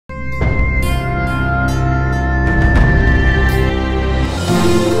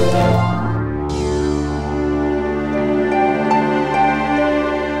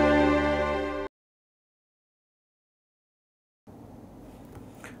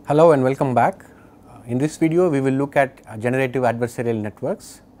Hello and welcome back. In this video we will look at generative adversarial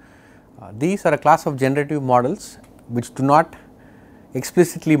networks. These are a class of generative models which do not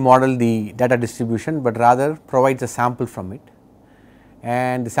explicitly model the data distribution, but rather provides a sample from it,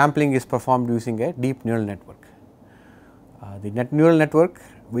 and the sampling is performed using a deep neural network. The neural network,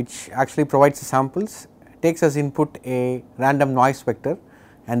 which actually provides the samples, takes as input a random noise vector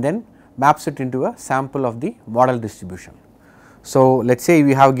and then maps it into a sample of the model distribution. So, let us say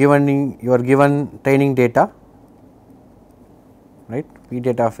we have given you are given training data, right, p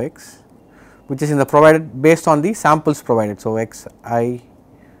data of x, which is in the provided based on the samples provided. So, x I,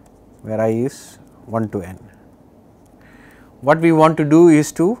 where I is 1 to n. What we want to do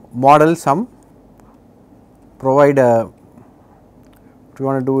is to model some, provide a, what we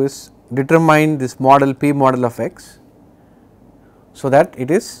want to do is determine this model p model of x, so that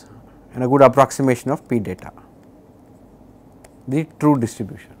it is a good approximation of p data, the true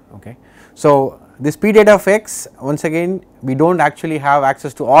distribution. Okay. So, this p data of x, once again we do not actually have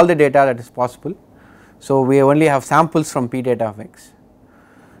access to all the data that is possible. So, we only have samples from p data of x,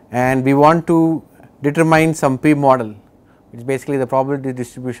 and we want to determine some p model, which is basically the probability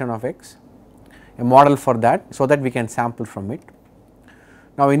distribution of x, a model for that, so that we can sample from it.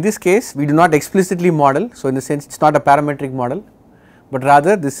 Now, in this case we do not explicitly model. So, in the sense it is not a parametric model, but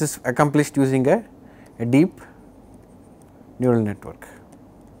rather this is accomplished using a deep neural network.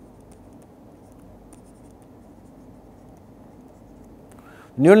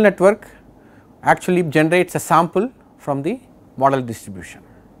 Neural network actually generates a sample from the model distribution.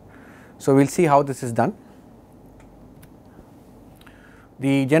 So, we will see how this is done.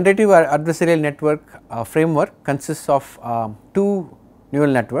 The generative adversarial network framework consists of two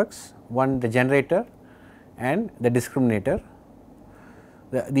neural networks, one the generator and the discriminator.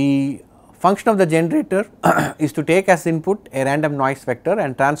 The function of the generator is to take as input a random noise vector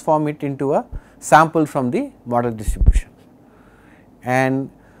and transform it into a sample from the model distribution,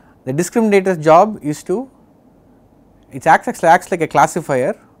 and the discriminator's job is to, it acts like a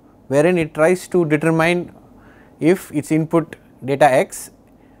classifier, wherein it tries to determine if its input data x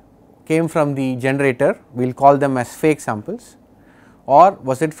came from the generator, we will call them as fake samples, or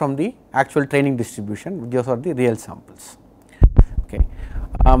was it from the actual training distribution, those are the real samples. Okay.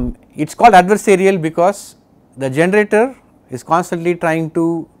 It is called adversarial because the generator is constantly trying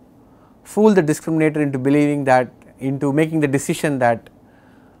to fool the discriminator into believing that, into making the decision that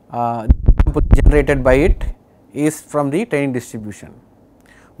the sample generated by it is from the training distribution,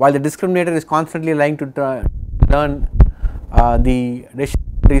 while the discriminator is constantly trying to learn the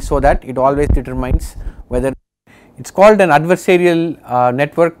decision so that it always determines whether. It is called an adversarial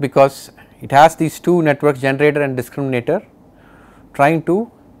network because it has these two networks, generator and discriminator, trying to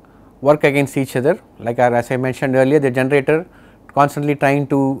work against each other. Like as I mentioned earlier, the generator constantly trying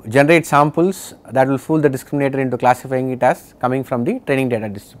to generate samples that will fool the discriminator into classifying it as coming from the training data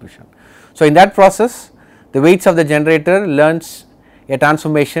distribution. So, in that process the weights of the generator learns a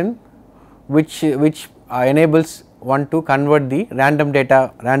transformation which enables one to convert the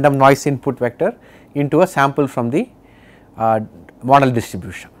random noise input vector into a sample from the model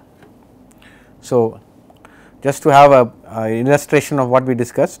distribution. So, just to have a illustration of what we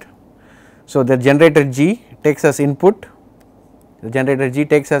discussed. So, the generator G takes as input,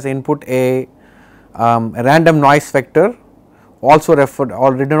 a random noise vector, also referred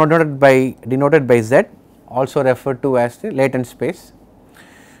or denoted by Z, also referred to as the latent space.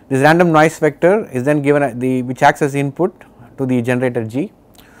 This random noise vector is then given which acts as input to the generator G,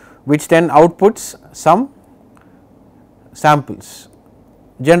 which then outputs some samples,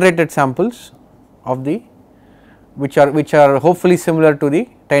 generated samples of the which are hopefully similar to the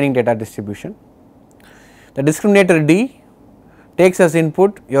training data distribution. The discriminator D takes as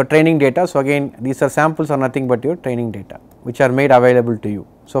input your training data. So, again these are samples are nothing but your training data which are made available to you.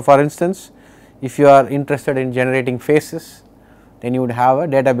 So, for instance, if you are interested in generating faces, then you would have a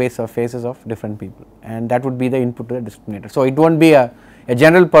database of faces of different people, and that would be the input to the discriminator. So, it will not be a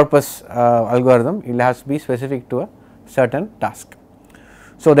general purpose algorithm, it will have to be specific to a certain task.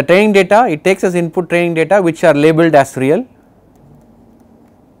 So, the training data, it takes as input training data which are labeled as real,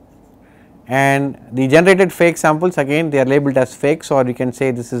 and the generated fake samples, again they are labeled as fake. So, or you can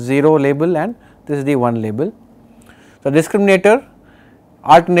say this is 0 label and this is the 1 label. So, discriminator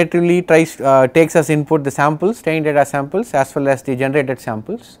alternatively takes as input the samples, training data samples as well as the generated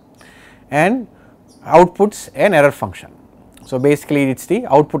samples, and outputs an error function. So, basically it is the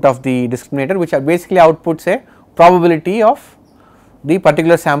output of the discriminator which basically outputs a probability of the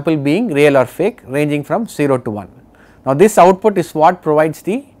particular sample being real or fake ranging from 0 to 1. Now, this output is what provides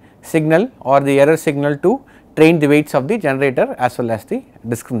the signal or the error signal to train the weights of the generator as well as the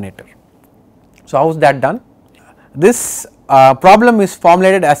discriminator. So, how is that done? This problem is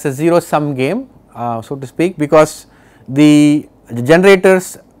formulated as a zero sum game, so to speak, because the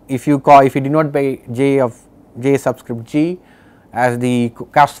generators, if you denote by j subscript g as the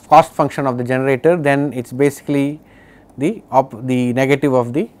cost function of the generator, then it is basically the negative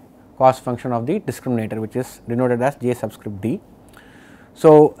of the cost function of the discriminator, which is denoted as j subscript d.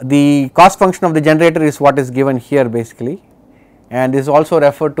 So, the cost function of the generator is what is given here basically, and is also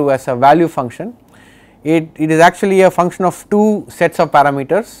referred to as a value function. It is actually a function of two sets of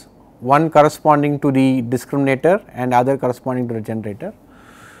parameters, one corresponding to the discriminator and other corresponding to the generator.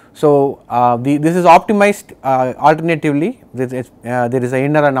 So, this is optimized alternatively, there is an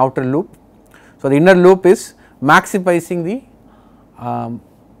inner and outer loop. So, the inner loop is maximizing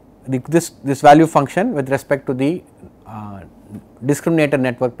this value function with respect to the discriminator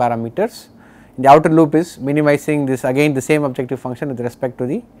network parameters. The outer loop is minimizing this, again the same objective function with respect to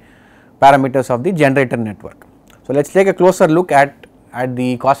the parameters of the generator network. So, let us take a closer look at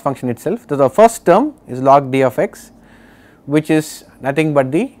the cost function itself. So, the first term is log d of x, which is nothing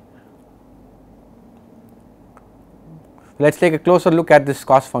but the, let us take a closer look at this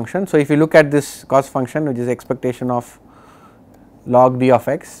cost function. So, if you look at this cost function, which is expectation of log d of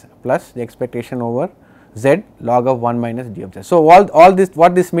x plus the expectation over z log of 1 minus d of z. So, all this,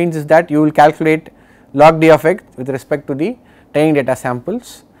 what this means is that you will calculate log d of x with respect to the training data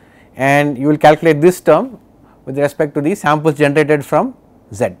samples, and you will calculate this term with respect to the samples generated from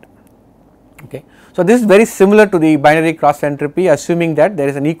z. Okay. So, this is very similar to the binary cross entropy, assuming that there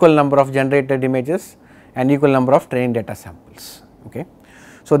is an equal number of generated images and equal number of training data samples. Okay.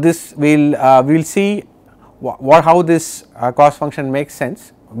 So, this we will see how this cost function makes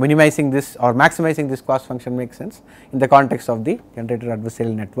sense, minimizing this or maximizing this cost function makes sense in the context of the generative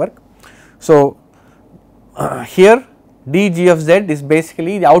adversarial network. So, here dg of z is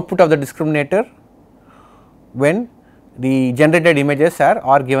basically the output of the discriminator when the generated images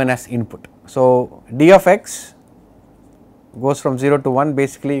are given as input. So, d of x goes from 0 to 1,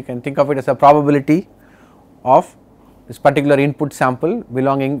 basically you can think of it as a probability of this particular input sample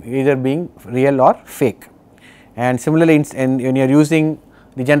belonging either being real or fake, and similarly when you are using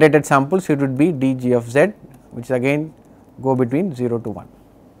the generated samples, it would be dg of z, which again go between 0 to 1.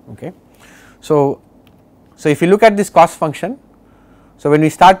 Okay. So, if you look at this cost function, so when we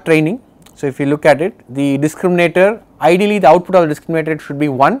start training, so if you look at it, the discriminator, ideally the output of the discriminator should be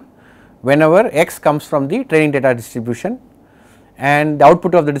 1 whenever x comes from the training data distribution, and the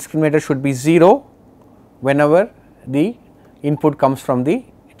output of the discriminator should be 0 whenever the input comes from the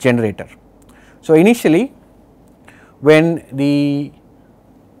generator. So, initially when the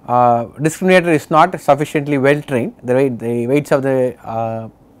discriminator is not sufficiently well trained, the weights of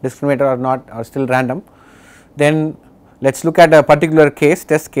the discriminator are still random, then let us look at a particular case,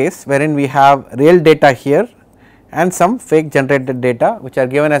 test case, wherein we have real data here and some fake generated data which are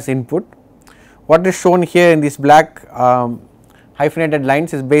given as input. What is shown here in these black hyphenated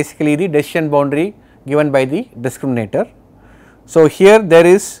lines is basically the decision boundary given by the discriminator. So, here there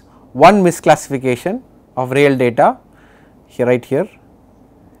is one misclassification of real data here, right here,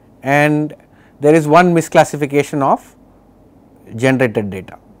 and there is one misclassification of generated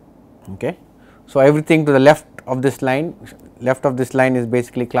data. Okay. So, everything to the left of this line is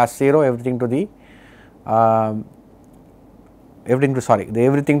basically class 0, everything to the everything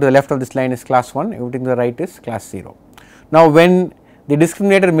to the left of this line is class 1, everything to the right is class 0. Now, when the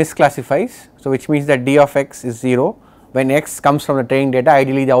discriminator misclassifies, so which means that d of x is 0, when x comes from the training data,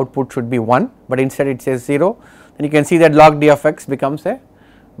 ideally the output should be 1, but instead it says 0, then you can see that log d of x becomes a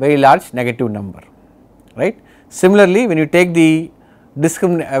very large negative number, right. Similarly, when you take the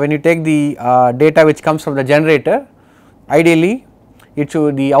data which comes from the generator, ideally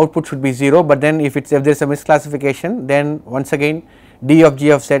the output should be 0, but then if there is a misclassification, then once again d of g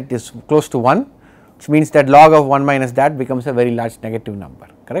of z is close to 1, which means that log of 1 minus that becomes a very large negative number,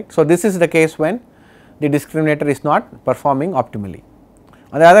 correct. So, this is the case when the discriminator is not performing optimally.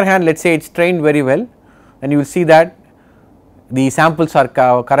 On the other hand, let us say it is trained very well, then you will see that the samples are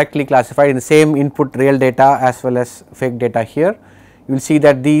correctly classified in the same input real data as well as fake data here. You will see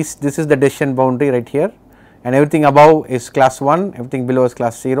that this is the decision boundary right here, and everything above is class 1, everything below is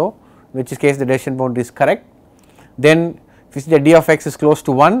class 0, which is case the decision boundary is correct. Then if you see that d of x is close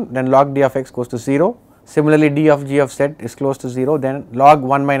to 1, then log d of x goes to 0. Similarly, d of g of z is close to 0, then log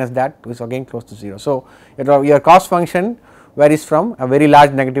 1 minus that is again close to 0. So, your cost function varies from a very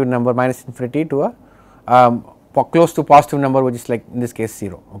large negative number minus infinity to a close to positive number, which is like in this case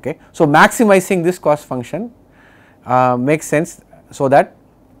 0. Okay. So, maximizing this cost function makes sense, so that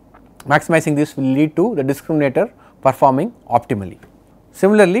maximizing this will lead to the discriminator performing optimally.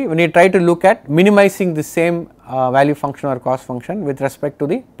 Similarly, when you try to look at minimizing the same value function or cost function with respect to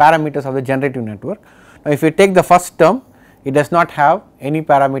the parameters of the generative network. Now, if you take the first term, it does not have any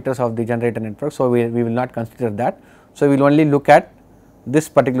parameters of the generator network. So, we will not consider that. So, we will only look at this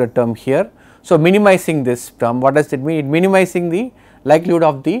particular term here. So, minimizing this term, what does it mean? It minimizing the likelihood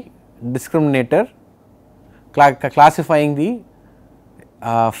of the discriminator classifying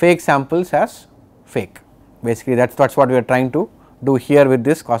the fake samples as fake. Basically, that is what we are trying to do here with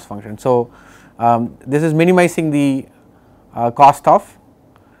this cost function. So, this is minimizing the cost of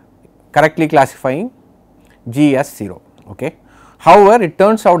correctly classifying G as 0. Okay. However, it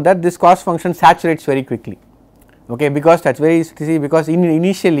turns out that this cost function saturates very quickly, okay, because that is very easy to see, because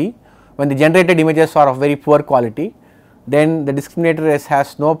initially when the generated images are of very poor quality, then the discriminator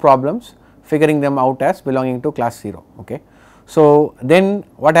has no problems figuring them out as belonging to class 0. Okay. So, then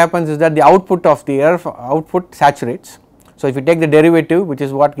what happens is that the output of the error output saturates. So, if you take the derivative, which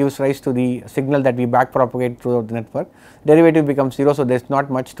is what gives rise to the signal that we back propagate throughout the network, derivative becomes 0. So, there is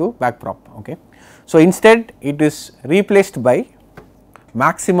not much to back prop. Okay. So, instead it is replaced by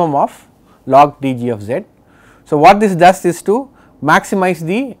maximum of log dg of z. So, what this does is to maximize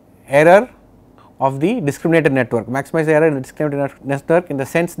the error of the discriminator network, maximize the error in the discriminator network in the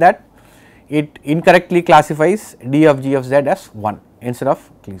sense that it incorrectly classifies d of g of z as 1 instead of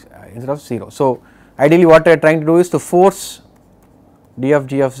 0. So, ideally what we are trying to do is to force d of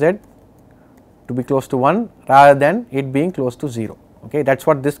g of z to be close to 1 rather than it being close to 0. Okay, that is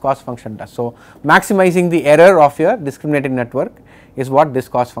what this cost function does. So, maximizing the error of your discriminating network is what this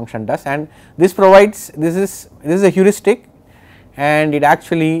cost function does, and this provides this is a heuristic, and it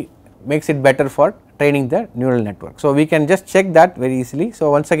actually makes it better for training the neural network. So, we can just check that very easily.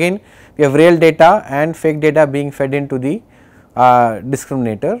 So, once again we have real data and fake data being fed into the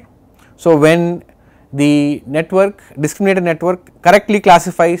discriminator. So, when the discriminator network correctly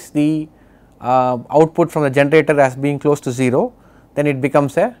classifies the output from the generator as being close to 0, then it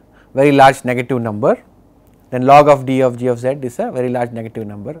becomes a very large negative number, then log of d of g of z is a very large negative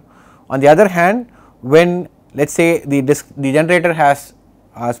number. On the other hand, when let us say the generator has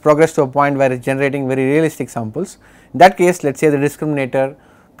progressed to a point where it is generating very realistic samples, in that case let us say the discriminator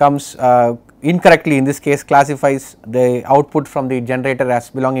comes incorrectly, in this case classifies the output from the generator as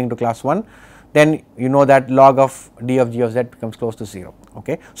belonging to class 1, then you know that log of d of g of z becomes close to 0.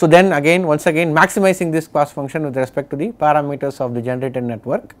 Okay. So, then again once again maximizing this cost function with respect to the parameters of the generated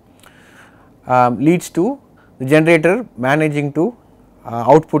network leads to the generator managing to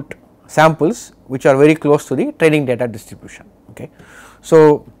output samples which are very close to the training data distribution. Okay.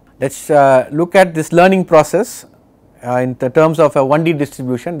 So, let us look at this learning process in the terms of a 1D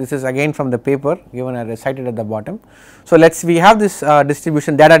distribution. This is again from the paper given I cited at the bottom. So, we have this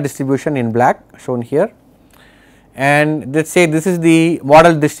distribution, data distribution in black shown here, and let us say this is the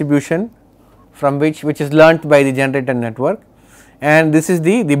model distribution from which is learnt by the generated network, and this is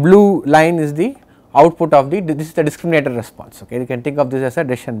the blue line is the output of this is the discriminator response. Okay. You can think of this as a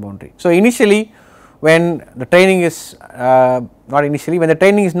decision boundary. So, initially when the training is when the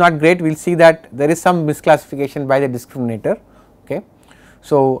training is not great, we will see that there is some misclassification by the discriminator. Okay.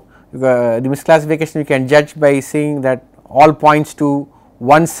 So, the misclassification you can judge by seeing that all points to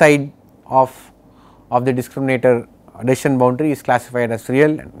one side of the discriminator decision boundary is classified as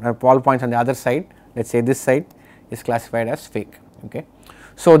real, and all points on the other side, let us say this side, is classified as fake. Okay.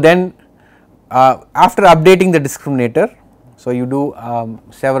 So, then after updating the discriminator, so you do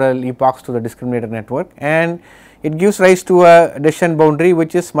several epochs to the discriminator network, and it gives rise to a decision boundary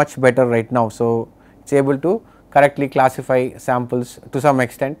which is much better right now. So, it is able to correctly classify samples to some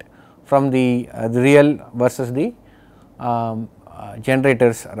extent from the real versus the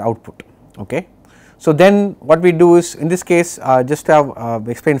generator's output. Okay. So, then what we do is in this case just to have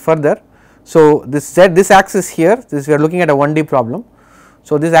explain further. So, this axis here, we are looking at a 1D problem.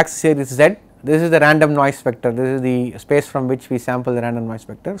 So, this axis here is z, this is the random noise vector, this is the space from which we sample the random noise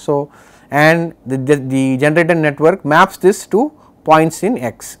vector. So, and the generated network maps this to points in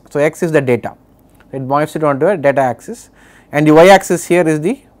x. So, x is the data, it maps it onto a data axis, and the y axis here is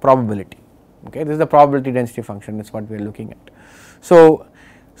the probability. Okay. This is the probability density function, that is what we are looking at. So,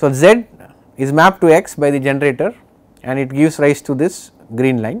 z is mapped to x by the generator, and it gives rise to this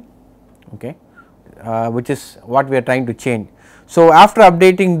green line, okay, which is what we are trying to change. So, after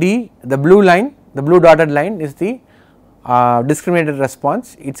updating d, the blue line, the blue dotted line is the discriminated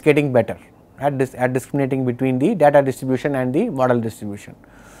response, it is getting better at discriminating between the data distribution and the model distribution.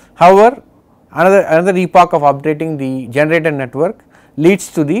 However, another epoch of updating the generated network leads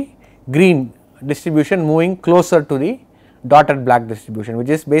to the green distribution moving closer to the dotted black distribution, which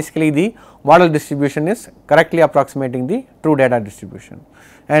is basically the model distribution is correctly approximating the true data distribution.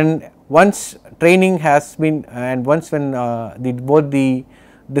 And once training has been, and once when both the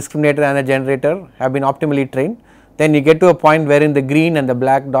discriminator and the generator have been optimally trained, then you get to a point wherein the green and the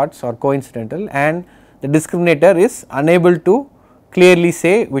black dots are coincidental and the discriminator is unable to clearly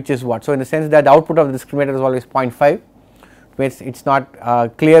say which is what. So, in the sense that the output of the discriminator is always 0.5, which it is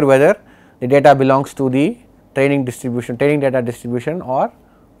not clear whether the data belongs to the training data distribution or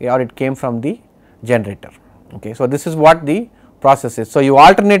it came from the generator. Okay. So, this is what the process is. So, you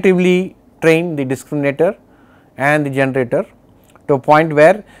alternatively train the discriminator and the generator to a point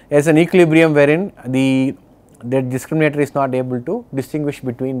where there is an equilibrium wherein the discriminator is not able to distinguish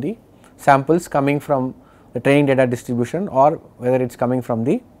between the samples coming from the training data distribution or whether it is coming from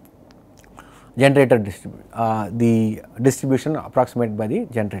the generator the distribution approximated by the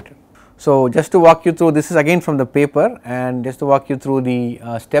generator. So, just to walk you through, this is again from the paper, and just to walk you through the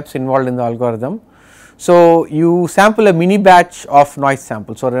steps involved in the algorithm. So, you sample a mini batch of noise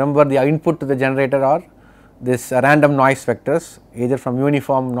samples. So, remember the input to the generator are this random noise vectors either from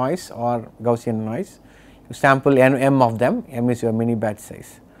uniform noise or Gaussian noise. You sample m of them, m is your mini batch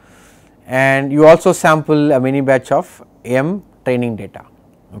size, and you also sample a mini batch of m training data.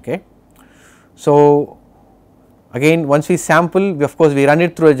 Okay. So, again once we sample, we of course we run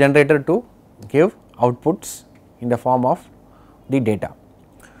it through a generator to give outputs in the form of the data.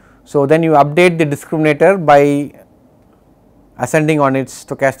 So, then you update the discriminator by ascending on its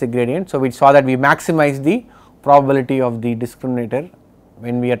stochastic gradient. So, we saw that we maximize the probability of the discriminator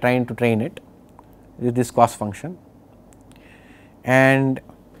when we are trying to train it with this cost function, and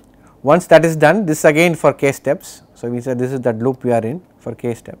once that is done, this again for k steps. So, we said this is that loop we are in for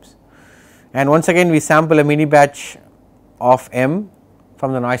k steps, and once again we sample a mini batch of m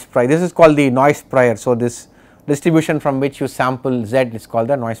from the noise prior. This is called the noise prior. So, this distribution from which you sample z is called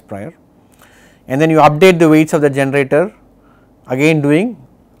the noise prior, and then you update the weights of the generator, again doing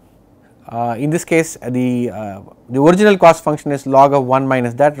in this case the original cost function is log of 1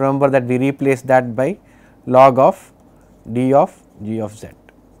 minus that. Remember that we replace that by log of d of g of z.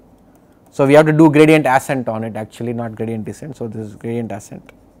 So, we have to do gradient ascent on it, actually not gradient descent. So, this is gradient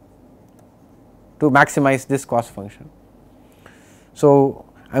ascent to maximize this cost function. So,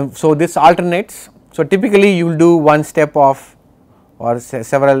 this alternates. So, typically you will do one step of or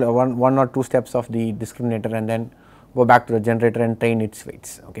several one or two steps of the discriminator and then go back to the generator and train its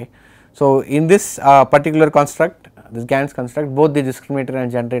weights. Okay. So, in this particular construct, this GAN's construct, both the discriminator and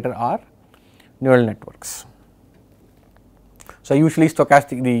generator are neural networks. So, usually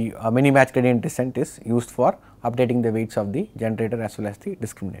stochastic the mini batch gradient descent is used for updating the weights of the generator as well as the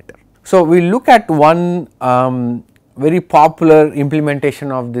discriminator. So, we look at one very popular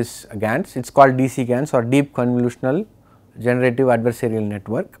implementation of this GANs. It is called DC GANs or deep convolutional generative adversarial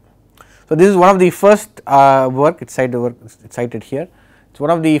network. So, this is one of the first work, it's cited here. It is one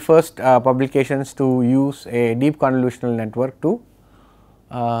of the first publications to use a deep convolutional network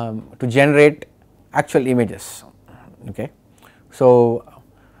to generate actual images. Okay. So,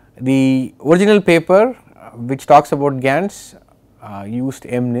 the original paper which talks about GANs used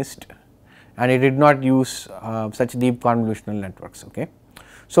MNIST, and it did not use such deep convolutional networks. Okay.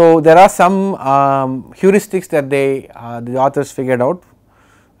 So, there are some heuristics that the authors figured out.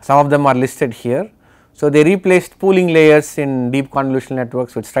 Some of them are listed here. So, they replaced pooling layers in deep convolutional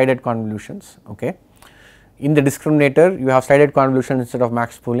networks with strided convolutions. Okay. In the discriminator you have strided convolutions instead of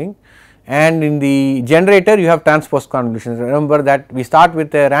max pooling, and in the generator you have transposed convolutions. Remember that we start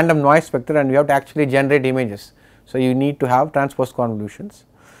with a random noise vector and we have to actually generate images. So, you need to have transposed convolutions.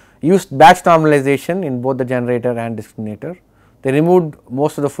 Used batch normalization in both the generator and discriminator. They removed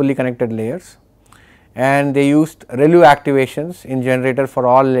most of the fully connected layers, and they used ReLU activations in generator for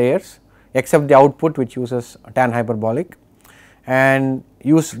all layers except the output which uses tan hyperbolic, and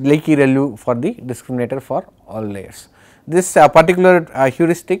used leaky ReLU for the discriminator for all layers. This particular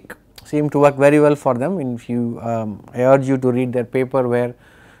heuristic seemed to work very well for them. If you I urge you to read their paper where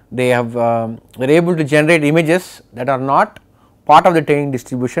they have they are able to generate images that are not part of the training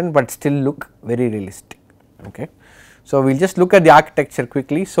distribution, but still look very realistic. Okay. So, we will just look at the architecture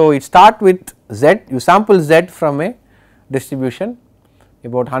quickly. So, it start with Z, you sample Z from a distribution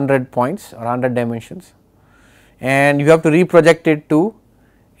about 100 points or 100 dimensions, and you have to reproject it to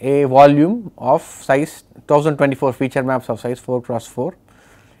a volume of size 1024 feature maps of size 4 cross 4,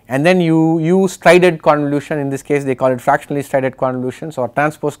 and then you use strided convolution. In this case they call it fractionally strided convolutions or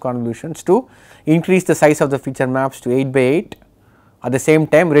transposed convolutions to increase the size of the feature maps to 8 by 8, at the same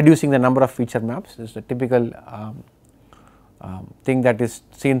time reducing the number of feature maps. This is a typical thing that is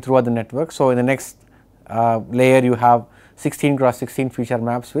seen throughout the network. So, in the next layer you have 16 cross 16 feature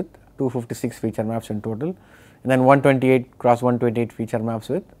maps with 256 feature maps in total, and then 128 cross 128 feature maps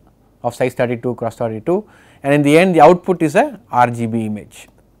with of size 32 cross 32, and in the end the output is a RGB image,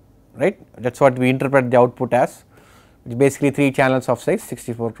 right. That is what we interpret the output as, which is basically 3 channels of size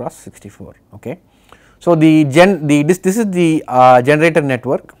 64 cross 64. Okay. So, this is the generator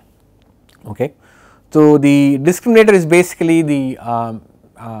network. Okay. So, the discriminator is basically the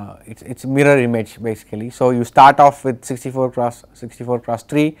it's mirror image basically. So, you start off with 64 cross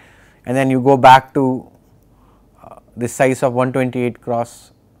 3, and then you go back to this size of 128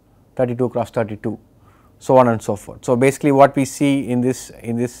 cross 32 cross 32, so on and so forth. So, basically what we see in this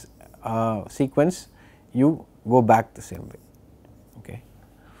sequence, you go back the same way. Okay.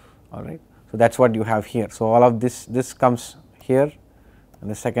 All right. So, that is what you have here. So, all of this comes here, and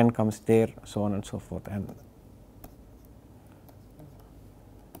the second comes there, so on and so forth, and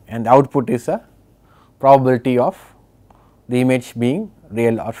the output is a probability of the image being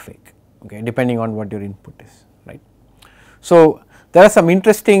real or fake, okay, depending on what your input is, right. So, there are some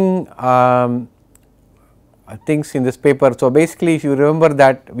interesting things in this paper. So, basically if you remember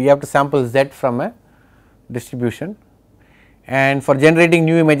that we have to sample Z from a distribution, and for generating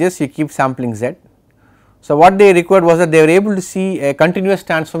new images you keep sampling Z. So, what they required was that they were able to see a continuous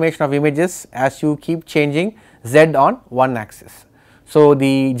transformation of images as you keep changing Z on one axis. So,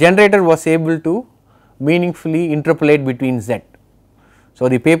 the generator was able to meaningfully interpolate between Z. So,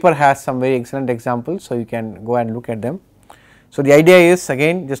 the paper has some very excellent examples, so you can go and look at them. So, the idea is,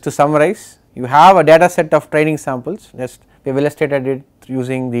 again just to summarize, you have a data set of training samples, just we have illustrated it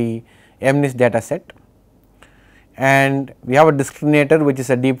using the MNIST data set, and we have a discriminator which is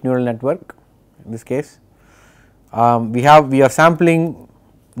a deep neural network. In this case we are sampling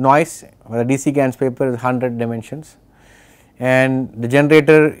noise, the DC GAN's paper is 100 dimensions, and the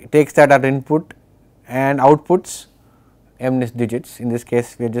generator takes that as input and outputs MNIST digits. In this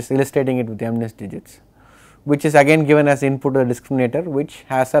case we are just illustrating it with MNIST digits, which is again given as input to the discriminator, which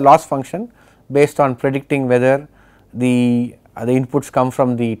has a loss function based on predicting whether the inputs come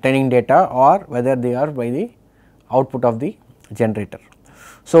from the training data or whether they are by the output of the generator.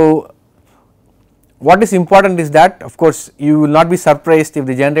 So, what is important is that, of course, you will not be surprised if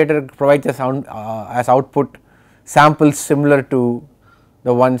the generator provides as output samples similar to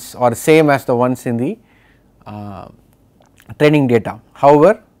the ones or same as the ones in the training data.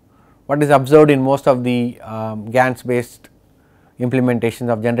 However, what is observed in most of the GANs based implementations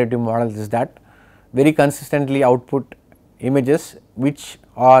of generative models is that very consistently output images which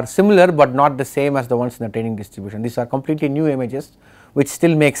are similar, but not the same as the ones in the training distribution. These are completely new images which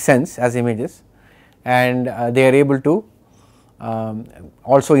still make sense as images, and they are able to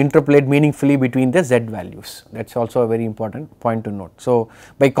also interpolate meaningfully between the Z values. That is also a very important point to note. So,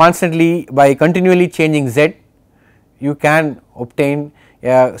 by continually changing Z, you can obtain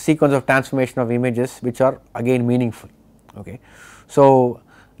a sequence of transformation of images which are again meaningful. Okay. So,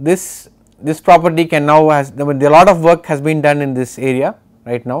 this property can now a lot of work has been done in this area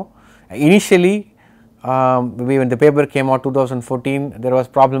right now. Initially when the paper came out 2014, there was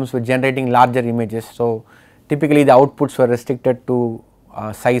problems with generating larger images. So, typically the outputs were restricted to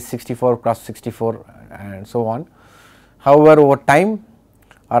size 64 cross 64 and so on. However, over time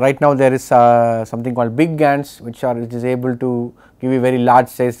right now there is something called big GANs which is able to give you very large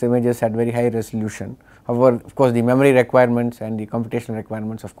size images at very high resolution. However, of course, the memory requirements and the computational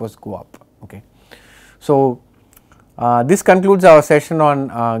requirements of course go up. Okay. So, this concludes our session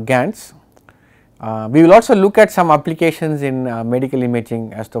on GANs. We will also look at some applications in medical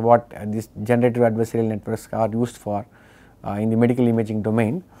imaging as to what these generative adversarial networks are used for in the medical imaging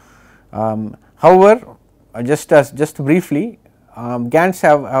domain. However, just briefly, GANs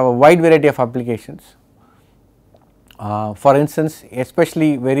have a wide variety of applications. For instance,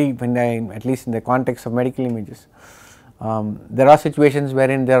 especially at least in the context of medical images, there are situations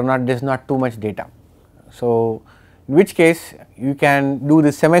wherein there is not too much data. So, in which case you can do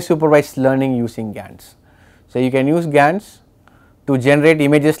the semi supervised learning using GANs. So, you can use GANs to generate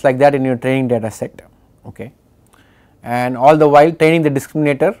images like that in your training data set, okay, and all the while training the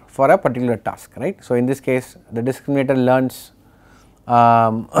discriminator for a particular task, right. So, in this case the discriminator learns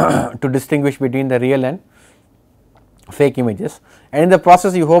to distinguish between the real and fake images, and in the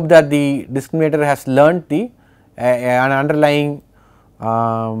process you hope that the discriminator has learned an underlying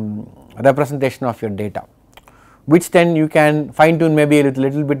representation of your data, which then you can fine tune maybe with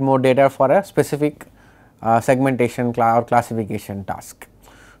little bit more data for a specific segmentation or classification task.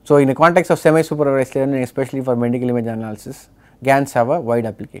 So, in the context of semi supervised learning, especially for medical image analysis, GANs have a wide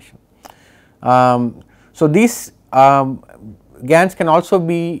application. So, these GANs can also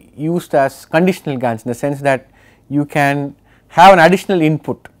be used as conditional GANs, in the sense that you can have an additional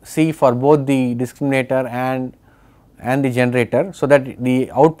input C for both the discriminator and the generator, so that the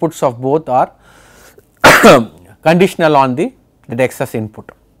outputs of both are conditional on the excess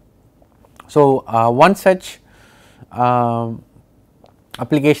input. So, one such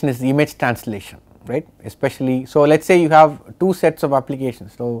application is the image translation, right, especially. So, let us say you have two sets of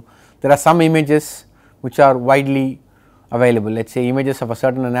applications. So, there are some images which are widely available, let us say images of a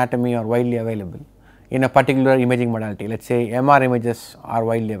certain anatomy are widely available in a particular imaging modality, let us say MR images are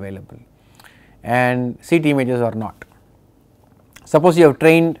widely available and CT images are not. Suppose you have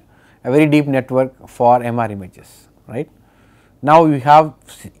trained a very deep network for MR images, right. Now, you have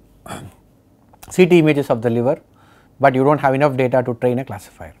CT images of the liver, but you do not have enough data to train a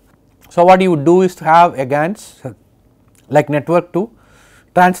classifier. So, what you would do is to have a GANs like network to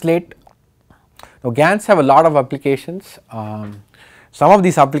translate. Now, GANs have a lot of applications. Some of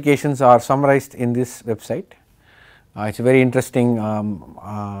these applications are summarized in this website. It is a very interesting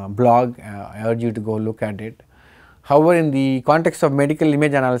blog. I urge you to go look at it. However, in the context of medical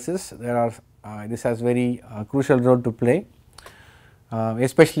image analysis, there are this has very crucial role to play,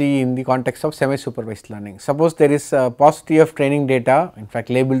 especially in the context of semi supervised learning. Suppose there is a paucity of training data, in fact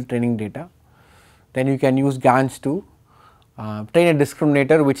labeled training data, then you can use GANs to train a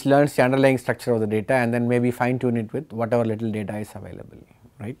discriminator which learns the underlying structure of the data and then maybe fine tune it with whatever little data is available,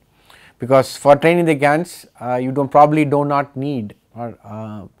 right. Because for training the GANs, you probably do not need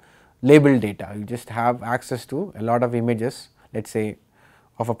labeled data, you just have access to a lot of images, let us say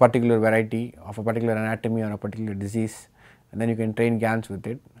of a particular variety, of a particular anatomy or a particular disease, and then you can train GANs with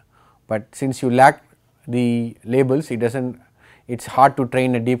it. But since you lack the labels, it is hard to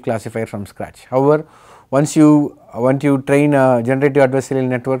train a deep classifier from scratch. However, once you train a generative adversarial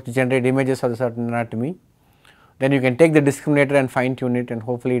network to generate images of a certain anatomy, then you can take the discriminator and fine tune it, and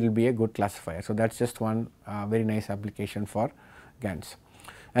hopefully it will be a good classifier. So, that is just one very nice application for GANs.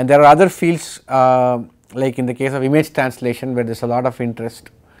 And there are other fields like in the case of image translation, where there is a lot of interest,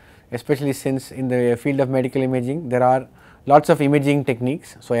 especially since in the field of medical imaging there are lots of imaging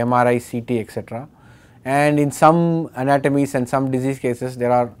techniques. So, MRI, CT, etc. And in some anatomies and some disease cases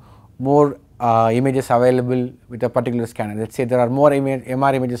there are more images available with a particular scanner. Let us say there are more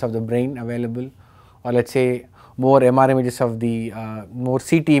MR images of the brain available, or let us say more MR images of the more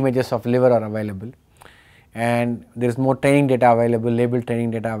CT images of liver are available, and there is more training data available, labeled training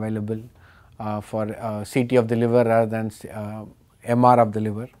data available for CT of the liver rather than MR of the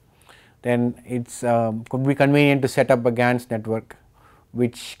liver. Then it could be convenient to set up a GANs network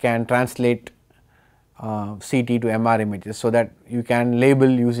which can translate CT to MR images, so that you can label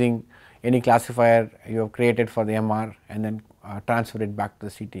using any classifier you have created for the MR and then transfer it back to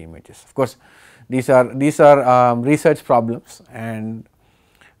the CT images. Of course, these are research problems, and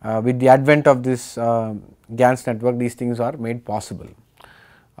with the advent of this GANs network, these things are made possible.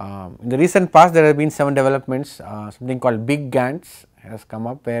 In the recent past, there have been some developments, something called big GANs has come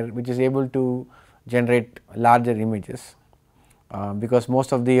up, which is able to generate larger images, because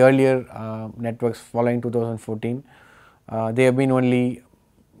most of the earlier networks following 2014, they have been only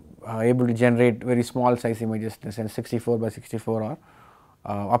able to generate very small size images, in the sense 64 by 64 or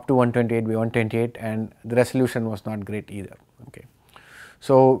up to 128 by 128, and the resolution was not great either. Okay.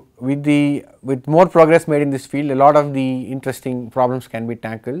 So, with more progress made in this field, a lot of the interesting problems can be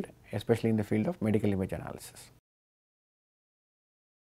tackled, especially in the field of medical image analysis.